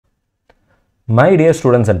My dear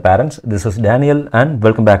students and parents, this is Daniel and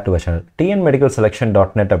welcome back to our channel.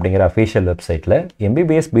 tnmedicalselection.net அப்படிங்கிற official websiteல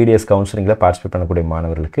MBBS BDS counselingல participate பண்ணக்கூடிய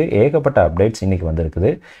மாணவர்களுக்கு ஏகப்பட்ட updates இன்னைக்கு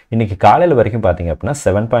வந்திருக்குது. இன்னைக்கு காலையில வரைக்கும் பாத்தீங்க அப்படினா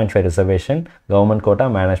 7.5 reservation, government quota,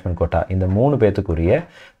 management quota இந்த மூணு பேத்துக்குரிய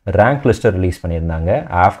rank list release பண்ணிருந்தாங்க.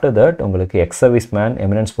 After that உங்களுக்கு ex-serviceman,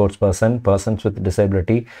 eminent sports person, persons with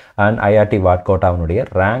disability and IRT ward quota உடைய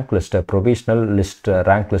rank list, provisional list,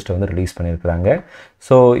 rank list வந்து release பண்ணிருக்காங்க.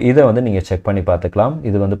 So இதை வந்து நீங்க செக் பண்ணி பார்த்துக்கலாம்.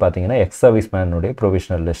 இது வந்து பாத்தீங்கன்னா ex-serviceman உடைய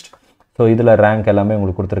provisional list. ஸோ இதில் ரேங்க் எல்லாமே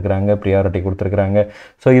உங்களுக்கு கொடுத்துருக்குறாங்க, ப்ரியாரிட்டி கொடுத்துருக்குறாங்க.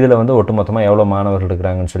 ஸோ இதில் வந்து ஒட்டுமொத்தமாக எவ்வளோ மாணவர்கள்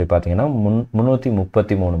இருக்கிறாங்கன்னு சொல்லி பார்த்தீங்கன்னா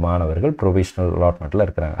 333 மாணவர்கள் ப்ரொவிஷனல் அலாட்மெண்ட்டில்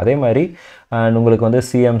இருக்கிறாங்க. அதே மாதிரி உங்களுக்கு வந்து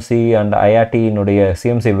சிஎம்சி அண்ட் ஐஆர்டியினுடைய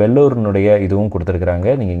சிஎம்சி வெள்ளூரினுடைய இதுவும் கொடுத்துருக்குறாங்க.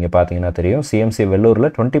 நீங்கள் இங்கே பார்த்தீங்கன்னா தெரியும், சிஎம்சி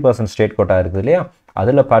வெள்ளூரில் 20% ஸ்டேட் கோட்டா இருக்குது இல்லையா,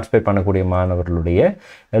 அதில் பார்ட்டிசிபேட் பண்ணக்கூடிய மாணவர்களுடைய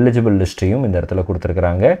எலிஜிபிள் லிஸ்ட்டையும் இந்த இடத்துல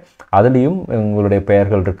கொடுத்துருக்குறாங்க. அதுலேயும் உங்களுடைய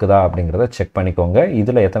பெயர்கள் இருக்குதா அப்படிங்கிறத செக் பண்ணிக்கோங்க.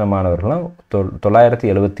 இதில் எத்தனை மாணவர்கள்லாம்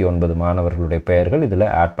 979 மாணவர்களுடைய பெயர்கள் இதில்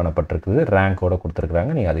ஆட் பண்ணப்பட்டிருக்குது, ரேங்கோடு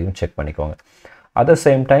கொடுத்துருக்குறாங்க. நீங்கள் அதையும் செக் பண்ணிக்கோங்க. At the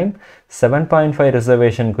same time 7.5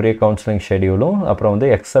 ரிசர்வேஷனுக்குரிய counselling ஷெடியூலும், அப்புறம் வந்து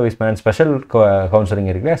எக்ஸ்-சர்வீஸ்மேன் ஸ்பெஷல் கவுன்சிலிங்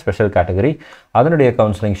இருக்குல்ல, ஸ்பெஷல் கேட்டகரி, அதனுடைய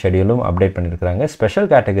கவுன்சிலிங் ஷெடியூலும் அப்டேட் பண்ணியிருக்கிறாங்க. ஸ்பெஷல்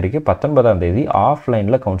கேட்டகரிக்கு 19ஆம் தேதி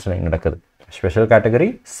ஆஃப்லைனில் கவுன்சிலிங் நடக்குது. ஸ்பெஷல் கேட்டகரி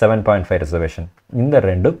 7.5 ரிசர்வேஷன், இந்த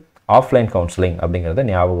ரெண்டும் ஆஃப்லைன் கவுன்சிலிங் அப்படிங்கிறத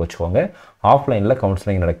ஞாபகம் வச்சுக்கோங்க. ஆஃப்லைனில்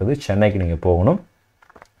கவுன்சிலிங் நடக்குது, சென்னைக்கு நீங்கள் போகணும்.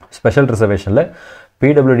 ஸ்பெஷல் ரிசர்வேஷனில்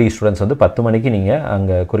பிடபிள்யூடி ஸ்டூடெண்ட்ஸ் வந்து 10 மணிக்கு நீங்கள்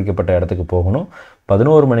அங்கே குறிக்கப்பட்ட இடத்துக்கு போகணும்.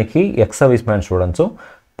 11 மணிக்கு எக்ஸ்-சர்வீஸ்மேன் ஸ்டூடெண்ட்ஸும்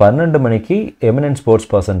 12 மணிக்கு எமினன்ட் ஸ்போர்ட்ஸ்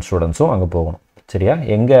பர்சன் ஸ்டூடெண்ட்ஸும் அங்கே போகணும். சரியா?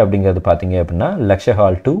 எங்கே அப்படிங்கிறது பார்த்தீங்க அப்படின்னா லக்ஷ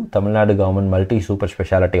hall 2, Tamil Nadu government multi super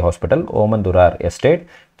speciality hospital, Omandurar estate,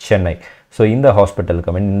 Chennai. So இந்த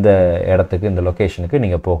ஹாஸ்பிட்டலுக்கு இந்த இடத்துக்கு, இந்த லொக்கேஷனுக்கு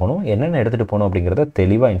நீங்கள் போகணும். என்னென்ன எடுத்துகிட்டு போகணும் அப்படிங்கிறத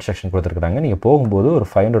தெளிவாக இன்ஸ்ட்ரக்ஷன் கொடுத்துருக்குறாங்க. நீங்கள் போகும்போது ஒரு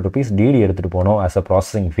 500 rupees டிடி எடுத்துகிட்டு போகணும் ஆஸ் அ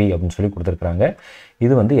ப்ராசஸிங் ஃபீ அப்படின்னு சொல்லி கொடுத்துருக்குறாங்க.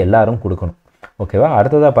 இது வந்து எல்லாரும் கொடுக்கணும். ஓகேவா?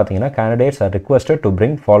 அடுத்ததாக பார்த்தீங்கன்னா candidates R requested to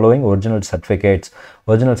bring following original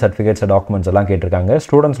certificates documents எல்லாம் கேட்டிருக்காங்க.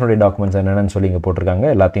 ஸ்டூடெண்ட்ஸ்னுடைய டாக்குமெண்ட்ஸ் என்னென்னு சொல்லி இங்கே போட்டிருக்காங்க,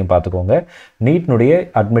 எல்லாத்தையும் பார்த்துக்கோங்க. நீட்னுடைய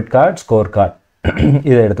அட்மிட் கார்டு, ஸ்கோர் கார்டு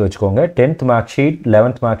இதை எடுத்து வச்சுக்கோங்க. 10th mark sheet,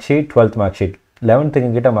 11th mark sheet, 12th mark sheet.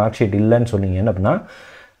 11th கிட்ட மார்க் ஷீட் இல்லைன்னு சொன்னீங்க அப்படின்னா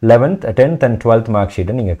 11th, 10th and 12th mark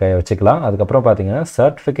ஷீட்டை நீங்கள் கையை வச்சுக்கலாம். அதுக்கப்புறம் பார்த்தீங்கன்னா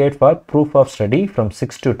certificate for proof of study from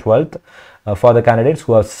 6th to 12th for the candidates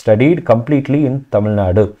who have studied completely in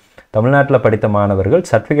Tamil Nadu. தமிழ்நாட்டில் படித்த மாணவர்கள்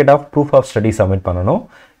certificate of proof of study submit பண்ணணும்,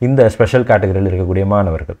 இந்த ஸ்பெஷல் கேட்டகரியில் இருக்கக்கூடிய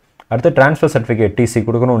மாணவர்கள். அடுத்து ட்ரான்ஸ்ஃபர் சர்டிஃபிகேட், டிசி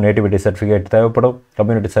கொடுக்கணும், நேட்டிவிட்டி சர்டிஃபிகேட் தேவைப்படும்,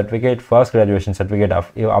 community certificate, first graduation certificate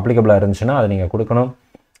அப்ளிகபிளாக இருந்துச்சுன்னா அதை நீங்கள் கொடுக்கணும்.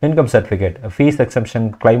 Income certificate, fees exemption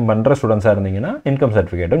claim பண்ணுற ஸ்டூடெண்ட்ஸாக இருந்தீங்கன்னா இன்கம்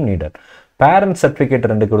சர்டிஃபிகேட்டும் நீடட். பேரண்ட்ஸ் சர்டிஃபிகேட்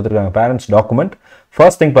 2 கொடுத்துருக்காங்க. பேரண்ட்ஸ் டாக்குமெண்ட்,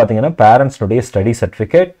 ஃபர்ஸ்ட் திங் பார்த்தீங்கன்னா பேரண்ட்ஸ்னுடைய ஸ்டடி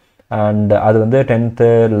சர்டிஃபிகேட், அண்ட் அது வந்து 10th,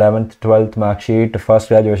 11th, 12th mark sheet, first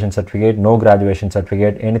graduation certificate, no graduation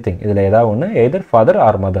certificate, anything இதில் ஏதாவது ஒன்று, எதர் ஃபாதர்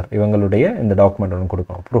ஆர் மதர் இவங்களுடைய இந்த டாக்குமெண்ட் ஒன்று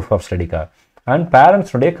கொடுக்கணும் proof of ஸ்டடிக்காக. And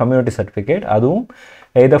பேரண்ட்ஸ்னுடைய community certificate, அதுவும்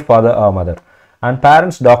எதர் father or mother. And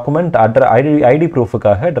parents document ID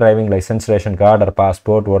ப்ரூஃபுக்காக driving licence, ration card R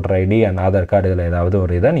passport, voter ID and Aadhaar card, இதில் ஏதாவது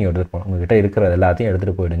ஒரு இதை நீங்கள் எடுத்துகிட்டு போகணும். உங்கள்கிட்ட இருக்கிறது எல்லாத்தையும்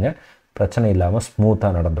எடுத்துகிட்டு போயிடுங்க, பிரச்சனை இல்லாமல்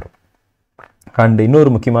ஸ்மூத்தாக நடந்துடும். அண்ட் இன்னொரு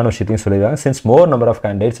முக்கியமான விஷயத்தையும் சொல்லிடுறாங்க, since more number of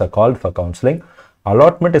candidates are called for counselling,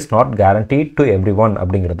 allotment is not guaranteed to every one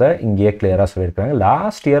அப்படிங்கிறத இங்கேயே கிளியராக சொல்லியிருக்காங்க.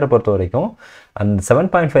 லாஸ்ட் இயரை பொறுத்த வரைக்கும் அந்த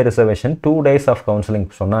 7.5 ரிசர்வேஷன் 2 days ஆஃப் கவுன்சிலிங்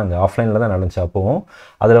சொன்னாங்க, ஆஃப்லைனில் தான் நடந்துச்சு. அப்போவும்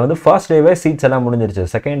அதில் வந்து ஃபர்ஸ்ட் டேவே சீட்ஸ் எல்லாம் முடிஞ்சிருச்சு.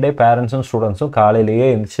 செகண்ட் டே பேரண்ட்ஸும் ஸ்டூடெண்ட்ஸும் காலையிலேயே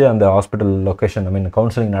இருந்துச்சு அந்த ஹாஸ்பிட்டல் லொக்கேஷன்,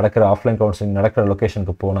 கவுன்சிலிங் நடக்கிற, ஆஃப்லைன் கவுன்சிலிங் நடக்கிற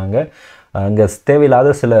லொக்கேஷனுக்கு போனாங்க. அங்கே தேவையில்லாத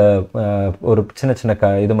சில ஒரு சின்ன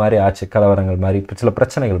இது மாதிரி ஆச்சு, கலவரங்கள் மாதிரி, சில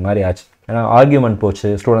பிரச்சனைகள் மாதிரி ஆச்சு. ஏன்னா ஆர்கியூமெண்ட் போச்சு,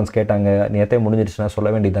 ஸ்டூடெண்ட்ஸ் கேட்டாங்க நேற்றே முடிஞ்சிருச்சுன்னா சொல்ல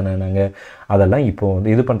வேண்டியதானே நாங்கள், அதெல்லாம் இப்போது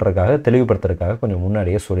வந்து இது பண்ணுறதுக்காக, தெளிவுபடுத்துறதுக்காக கொஞ்சம்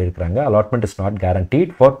முன்னாடியே சொல்லியிருக்கிறாங்க. Allotment is not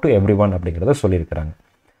guaranteed for to every one அப்படிங்கிறத சொல்லியிருக்கிறாங்க.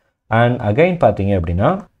 அண்ட் அகைன் பார்த்தீங்க அப்படின்னா,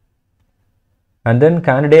 and then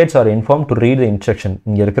candidates R inform to read the instruction.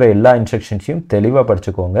 இங்கே இருக்கிற எல்லா இன்ஸ்ட்ரக்ஷன்ஸையும் தெளிவாக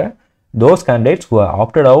படிச்சுக்கோங்க. Those candidates who are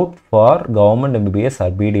opted out for government MBBS or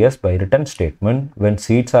BDS by written statement when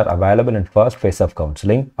seats are available in first phase of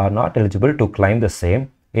counseling are not eligible to claim the same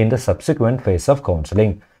in the subsequent phase of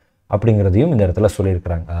counseling அப்படிங்கிறதையும் இந்த இடத்துல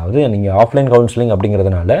சொல்லியிருக்கிறாங்க. அதாவது நீங்கள் offline counselling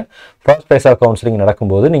அப்படிங்கிறதுனால first face of counselling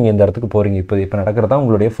நடக்கும்போது நீங்கள் இந்த இடத்துக்கு போகிறீங்க. இப்போ நடக்கிறது தான்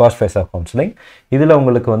உங்களுடைய ஃபர்ஸ்ட் ஃபேஸ் ஆஃப் கவுன்சிலிங். இதில்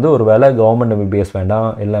உங்களுக்கு வந்து ஒரு வேளை கவர்மெண்ட் MBBS வேண்டாம்,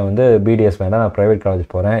 இல்லை வந்து BDS வேண்டாம், நான் ப்ரைவேட் காலேஜ்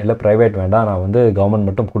போகிறேன், இல்லை ப்ரைவேட் வேண்டாம், நான் வந்து கவர்மெண்ட்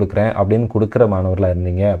மட்டும் கொடுக்குறேன் அப்படின்னு கொடுக்குற மாணவர்களாக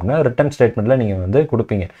இருந்தீங்க அப்படின்னா ரிட்டன் ஸ்டேட்மெண்ட்டில் நீங்கள் வந்து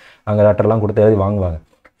கொடுப்பீங்க. அங்கே லெட்டர்லாம் கொடுத்து எழுதி வாங்குவாங்க.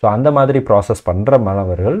 ஸோ அந்த மாதிரி ப்ராசஸ் பண்ணுற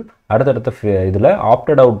மாணவர்கள் அடுத்தடுத்த இதில்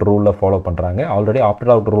ஆப்டட் அவுட் ரூலில் ஃபாலோ பண்ணுறாங்க. ஆல்ரெடி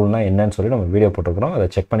ஆப்டட் அவுட் ரூல்னால் என்னன்னு சொல்லி நம்ம வீடியோ போட்டிருக்கிறோம். அதை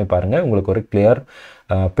செக் பண்ணி பாருங்கள், உங்களுக்கு ஒரு கிளியர்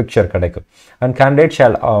பிக்சர் கிடைக்கும். And candidate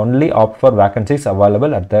shawl only opt for vacancies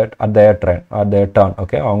available at their turn.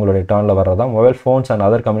 Okay, அவங்களுடைய டர்னில் வர்றதான். Mobile phones and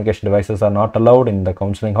other communication devices R not allowed in the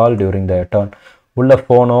counselling hall during their turn. உள்ள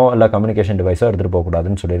ஃபோனோ இல்லை communication டிவைஸோ எடுத்துகிட்டு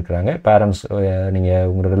போகக்கூடாதுன்னு சொல்லியிருக்கிறாங்க. Parents, நீங்கள்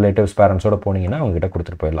உங்கள் relatives பேரண்ட்ஸோட போனீங்கன்னா அவங்ககிட்ட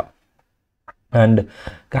கொடுத்துட்டு போயிடலாம். And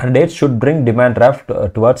candidates should bring demand draft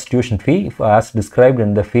towards tuition fee as described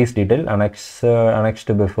in the fees detail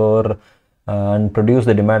annexed before and produce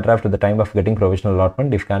the demand draft at the time of getting provisional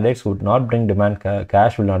allotment. If candidates would not bring demand,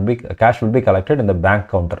 cash will be collected in the bank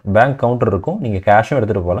counter. Bank counter இருக்கும், நீங்கள் கேஷும்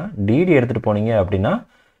எடுத்துகிட்டு போகலாம். DD எடுத்துகிட்டு போனீங்க அப்படின்னா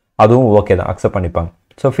அதுவும் okay தான், accept பண்ணிப்பாங்க.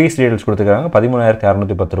 ஸோ ஃபீஸ் டீடைல்ஸ் கொடுத்துருக்காங்க.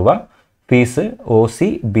 13,610 ரூபா ஃபீஸு. ஓசி,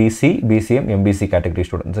 பிசி, பிசிஎம், எம்பிசி கேட்டகரி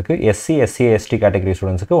ஸ்டூடெண்ட்ஸுக்கு, எஸ்சி, எஸ்சி, எஸ்டி கேட்டகரி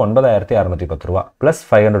ஸ்டூடெண்ட்ஸுக்கு 9,610 ரூபா ப்ளஸ்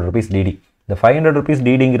 500 rupees டிடி. இந்த 500 rupees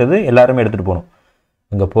டிடிங்கிறது எல்லாருமே எடுத்துகிட்டு போகணும்.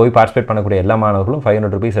 அங்கே போய் பார்ட்டிசிபேட் பண்ணக்கூடிய எல்லா மாணவர்களும்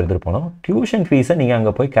 500 rupees எடுத்துகிட்டு போகணும். டியூஷன் ஃபீஸை நீங்கள்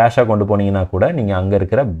அங்கே போய் கேஷாக கொண்டு போனீங்கன்னா கூட நீங்கள் அங்கே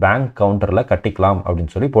இருக்கிற பேங்க் கவுண்டரில் கட்டிக்கலாம்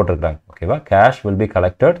அப்படின்னு சொல்லி போட்டிருக்கிறாங்க. ஓகேவா, கேஷ் வில் பி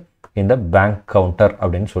கலெக்டட் இந்த பேங்க் கவுண்டர்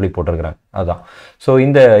அப்படின்னு சொல்லி போட்டிருக்கிறாங்க. அதான். ஸோ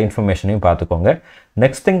இந்த இன்ஃபர்மேஷனையும் பார்த்துக்கோங்க.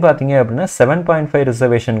 நெக்ஸ்ட் திங் பார்த்தீங்க அப்படின்னா 7.5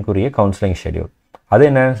 ரிசர்வேஷனுக்குரிய கவுன்சிலிங் ஷெடியூல். அது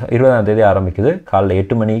என்ன, 20ஆம் தேதி ஆரம்பிக்குது. காலைல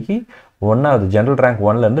 8 மணிக்கு 1வது ஜென்ரல் ரேங்க்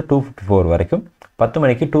 1லேருந்து 254 வரைக்கும், 10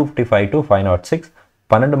 மணிக்கு 255 to 506,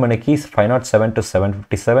 12 மணிக்கு 507 to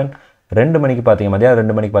 757, 2 மணிக்கு பார்த்தீங்க மதியம்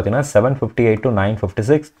 2 மணிக்கு பார்த்தீங்கன்னா 758 to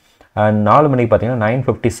 956, அண்ட் 4 மணிக்கு பார்த்தீங்கன்னா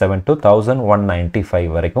 957 to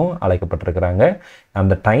 1195 வரைக்கும் அழைக்கப்பட்டிருக்கிறாங்க.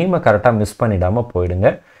 அந்த டைமை கரெக்டாக மிஸ் பண்ணிடாமல் போயிடுங்க.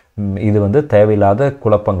 இது வந்து தேவையில்லாத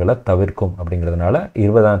குழப்பங்களை தவிர்க்கும். அப்படிங்கிறதுனால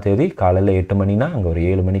 20ஆம் தேதி காலையில் 8 மணினா அங்கே ஒரு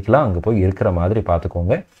 7 மணிக்கெலாம் அங்கே போய் இருக்கிற மாதிரி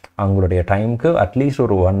பார்த்துக்கோங்க. அவங்களுடைய டைமுக்கு அட்லீஸ்ட்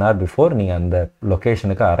ஒரு 1 hour பிஃபோர் நீங்கள் அந்த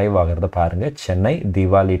லொக்கேஷனுக்கு அரைவ் ஆகிறத பாருங்கள். சென்னை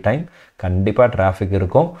தீபாவளி டைம், கண்டிப்பாக டிராஃபிக்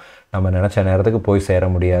இருக்கும். நம்ம நினச்ச நேரத்துக்கு போய் சேர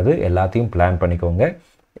முடியாது. எல்லாத்தையும் பிளான் பண்ணிக்கோங்க.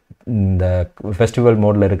 இந்த ஃபெஸ்டிவல்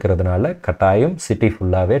மோடில் இருக்கிறதுனால கட்டாயம் சிட்டி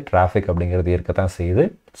ஃபுல்லாகவே டிராஃபிக் அப்படிங்கிறது இருக்கத்தான் செய்யுது.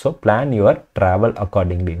 So plan your travel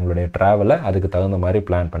accordingly. உங்களுடைய ட்ராவலை அதுக்கு தகுந்த மாதிரி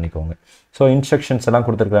பிளான் பண்ணிக்கோங்க. ஸோ இன்ஸ்ட்ரக்ஷன்ஸ் எல்லாம்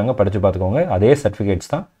கொடுத்துருக்காங்க, படித்து பார்த்துக்கோங்க. அதே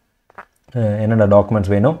சர்டிஃபிகேட்ஸ் தான், என்னென்ன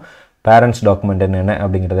டாக்குமெண்ட்ஸ் வேணும், பேரண்ட்ஸ் டாக்குமெண்ட் என்னென்ன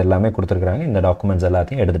அப்படிங்கிறது எல்லாமே கொடுத்துருக்குறாங்க. இந்த டாக்குமெண்ட்ஸ்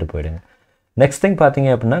எல்லாத்தையும் எடுத்துகிட்டு போயிடுங்க. நெக்ஸ்ட் திங்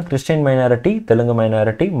பார்த்தீங்க அப்படின்னா கிறிஸ்டியன் மைனாரிட்டி, தெலுங்கு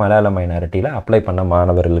மைனாரிட்டி, மலையாள மைனாரிட்டியில் அப்ளை பண்ண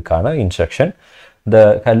மாணவர்களுக்கான instruction.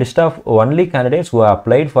 The list of only candidates who have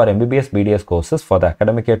applied for MBBS BDS courses for the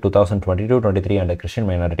academic year 2022-23 under Christian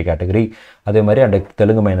minority category, அதே மாதிரி under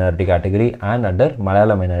Telugu minority category and under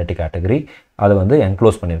மலையாள minority category அதை வந்து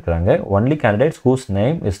enclose பண்ணியிருக்கிறாங்க. only candidates whose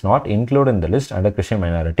name is not included in the list under Christian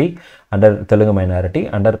minority, under Telugu minority,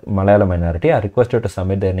 under மலையாள minority are requested to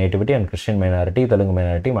submit their nativity and Christian minority, Telugu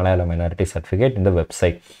minority, மலையாள minority certificate in the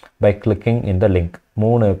website by clicking in the link.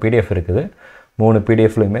 3 PDF இருக்குது. 3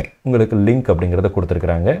 PDFலையுமே உங்களுக்கு link அப்படிங்கிறத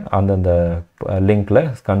கொடுத்துருக்குறாங்க. அந்தந்த லிங்க்கில்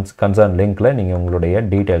concern லிங்க்கில் நீங்கள் உங்களுடைய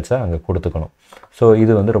டீட்டெயில்ஸை அங்கே கொடுத்துக்கணும். ஸோ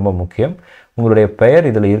இது வந்து ரொம்ப முக்கியம். உங்களுடைய பெயர்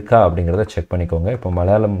இதில் இருக்கா அப்படிங்கிறத செக் பண்ணிக்கோங்க. இப்போ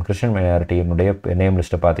மலையாளம் கிறிஸ்டியன் மைனாரிட்டியினுடைய நேம்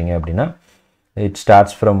லிஸ்ட்டை பார்த்தீங்க அப்படின்னா இட்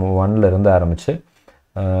ஸ்டார்ட்ஸ் ஃப்ரம் 1லேருந்து ஆரம்பித்து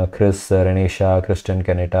Chris, Renisha, Kristen,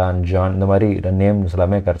 கெனேட்டா and John, இந்த மாதிரி நேம்ஸ்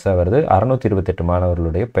எல்லாமே கரெக்டாக வருது. 628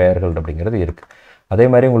 மாணவர்களுடைய பெயர்கள் அப்படிங்கிறது இருக்குது. அதே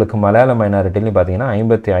மாதிரி உங்களுக்கு மலையாள மைனாரிட்டிலையும் பார்த்தீங்கன்னா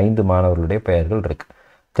 55 மாணவர்களுடைய பெயர்கள் இருக்குது.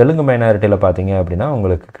 தெலுங்கு மைனாரிட்டியில் பார்த்தீங்க அப்படின்னா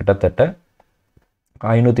உங்களுக்கு கிட்டத்தட்ட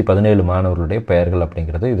 517 மாணவர்களுடைய பெயர்கள்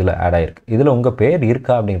அப்படிங்கிறது இதில் ஆட் ஆகிருக்கு. இதில் உங்கள் பெயர்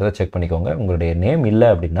இருக்கா அப்படிங்கிறத செக் பண்ணிக்கோங்க. உங்களுடைய நேம் இல்லை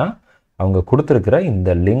அப்படின்னா அவங்க கொடுத்துருக்கிற இந்த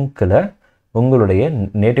லிங்க்கில் உங்களுடைய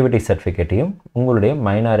நேட்டிவிட்டி சர்டிஃபிகேட்டையும் உங்களுடைய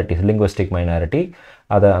மைனாரிட்டி, லிங்குவிஸ்டிக் மைனாரிட்டி,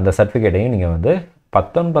 அந்த சர்டிஃபிகேட்டையும் நீங்கள் வந்து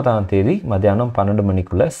 19ஆம் தேதி மத்தியானம் 12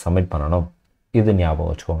 மணிக்குள்ளே சப்மிட் பண்ணணும். இது ஞாபகம்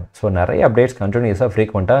வச்சுக்கோங்க. ஸோ நிறைய அப்டேட்ஸ் கண்டினியூஸாக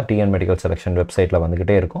ஃப்ரீக்வெண்ட்டாக டிஎன் மெடிக்கல் செலெக்ஷன் வெப்சைட்டில்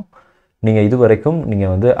வந்துக்கிட்டே இருக்கும். நீங்கள் இது வரைக்கும்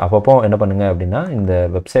நீங்கள் வந்து அப்பப்போ என்ன பண்ணுங்கள் அப்படின்னா இந்த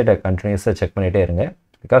வெப்சைட்டை கண்டினியூஸாக செக் பண்ணிகிட்டே இருங்க.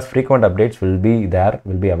 Because frequent updates will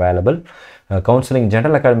be available. Counselling,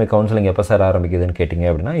 general academic counselling எப்போ சார் ஆரம்பிக்குதுன்னு கேட்டிங்க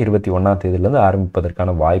அப்படின்னா 21ஆம் தேதியிலேருந்து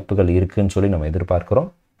ஆரம்பிப்பதற்கான வாய்ப்புகள் இருக்குதுன்னு சொல்லி நம்ம எதிர்பார்க்குறோம்.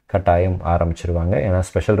 கட்டாயம் ஆரம்பிச்சிருவாங்க. ஏன்னா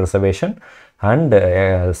ஸ்பெஷல் ரிசர்வேஷன் அண்ட்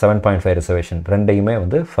 7.5 ரிசர்வேஷன் ரெண்டையுமே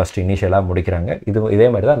வந்து ஃபஸ்ட் இனிஷியலாக முடிக்கிறாங்க. இதே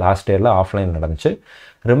மாதிரி தான் லாஸ்ட் இயரில் ஆஃப்லைன் நடந்துச்சு.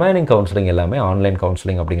 ரிமைனிங் கவுன்சிலிங் எல்லாமே ஆன்லைன்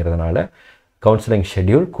கவுன்சிலிங் அப்படிங்கிறதுனால கவுன்சிலிங்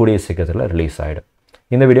ஷெட்யூல் கூடிய சீக்கிரத்தில் ரிலீஸ் ஆகிடும்.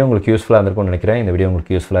 இந்த வீடியோ உங்களுக்கு யூஸ்ஃபுல்லாக இருந்திருக்கும்னு நினைக்கிறேன். இந்த வீடியோ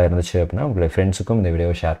உங்களுக்கு யூஸ்ஃபுல்லாக இருந்துச்சு அப்படின்னா உங்களுடைய ஃப்ரெண்ட்ஸுக்கும் இந்த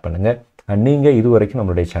வீடியோவை ஷேர் பண்ணுங்கள். அண்ட் நீங்கள் இது வரைக்கும்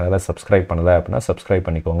நம்மளுடைய சேனலை சப்ஸ்கிரைப் பண்ணலை அப்படின்னா சப்ஸ்கிரைப்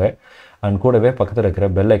பண்ணிக்கோங்க. அண்ட் கூடவே பக்கத்தில் இருக்கிற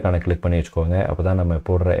பெல் ஐக்கானை கிளிக் பண்ணி வச்சுக்கோங்க. அப்போ தான் நம்ம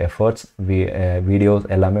போடுற எஃபர்ட்ஸ், வீடியோஸ்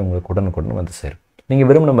எல்லாமே உங்களுக்கு உடனுக்குடன் வந்து சேரும். நீங்கள்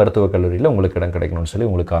விரும்பின மருத்துவக் கல்லூரியில் உங்களுக்கு இடம் கிடைக்கணும்னு சொல்லி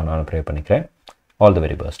உங்களுக்கு நான் ப்ரே பண்ணிக்கிறேன். All the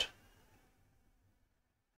very best.